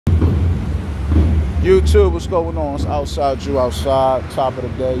YouTube, what's going on? It's Outside Drew Outside, top of the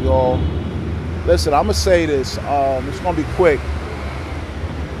day, y'all. Listen, I'm going to say this. It's going to be quick.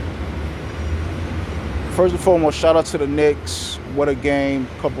 First and foremost, shout out to the Knicks. What a game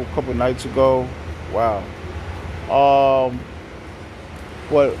couple nights ago. Wow.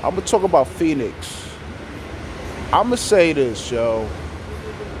 But I'm going to talk about Phoenix. I'm going to say this, yo.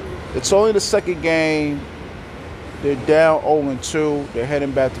 It's only the second game. They're down 0-2. They're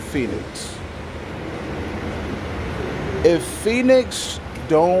heading back to Phoenix. If Phoenix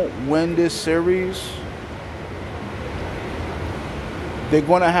don't win this series, they're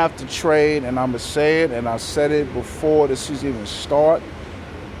going to have to trade, and I'm going to say it, and I said it before the season even start.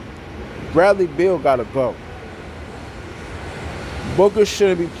 Bradley Beal got to go. Booker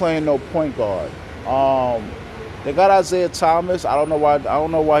shouldn't be playing no point guard. They got Isaiah Thomas. I don't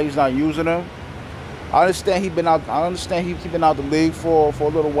know why he's not using him. I understand he's been out the league for a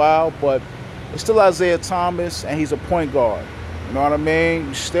little while, but it's still Isaiah Thomas, and he's a point guard. You know what I mean?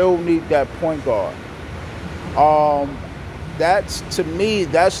 You still need that point guard. To me,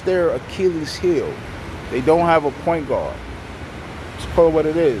 that's their Achilles heel. They don't have a point guard. It's call it what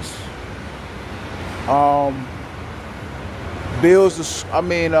it is. Bill's a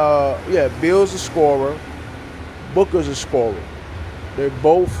scorer. Booker's a scorer. They're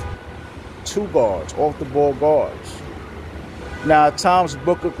both two guards, off the ball guards. Now at times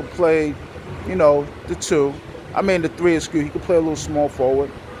Booker could play, the three, he could play a little small forward.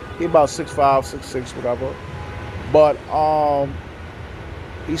 He about 6'5", 6'6", whatever. But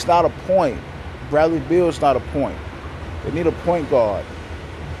he's not a point. Bradley Beal's not a point. They need a point guard.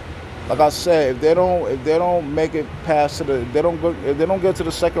 Like I said, if they don't make it past if they don't get to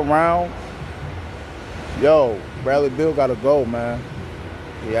the second round, Bradley Beal gotta go, man.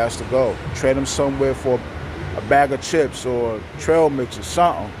 He has to go. Trade him somewhere for a bag of chips or trail mix or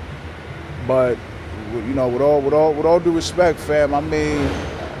something. But with all due respect, fam, I mean,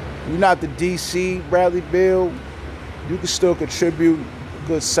 you're not the DC Bradley Beal. You can still contribute a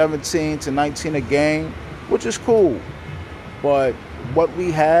good 17 to 19 a game, which is cool. But what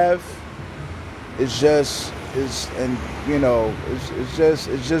we have is just it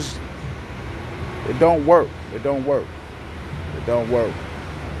don't work. It don't work. It don't work.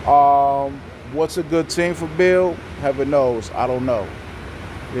 What's a good team for Bill? Heaven knows. I don't know.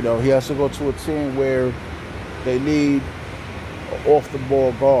 He has to go to a team where they need an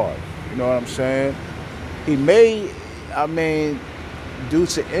off-the-ball guard. You know what I'm saying? He may, due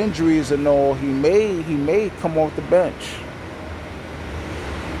to injuries and all, he may come off the bench.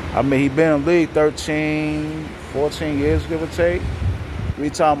 He's been in the league 13, 14 years, give or take.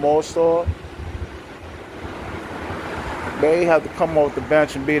 3-time All-Star. May have to come off the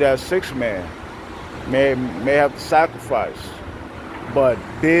bench and be that sixth man. May have to sacrifice. But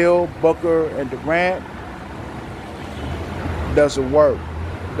Bill, Booker, and Durant doesn't work.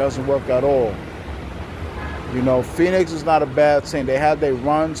 Doesn't work at all. Phoenix is not a bad team. They have their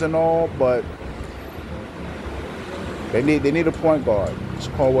runs and all, but they need a point guard. It's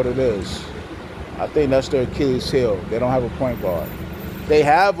called what it is. I think that's their Achilles heel. They don't have a point guard. They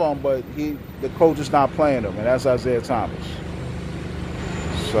have him, but the coach is not playing him, and that's Isaiah Thomas.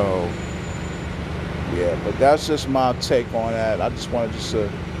 So, yeah, but that's just my take on that. I just wanted to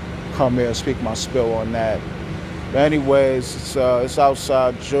come here and speak my spill on that. But anyways, it's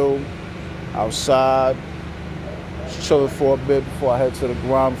Outside Joe. Outside. Just chilling for a bit before I head to the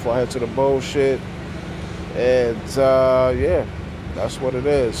grind, before I head to the bullshit. And, yeah, that's what it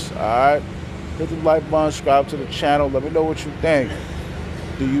is. All right? Hit the like button, subscribe to the channel. Let me know what you think.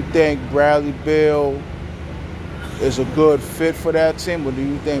 Do you think Bradley Beal is a good fit for that team? Or do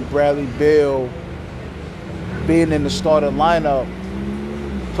you think Bradley Beal being in the starting lineup,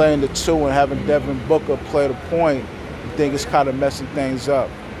 playing the two and having Devin Booker play the point, you think it's kind of messing things up?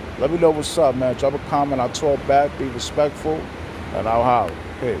 Let me know what's up, man. Drop a comment. I'll talk back. Be respectful. And I'll holler.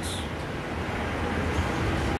 Peace.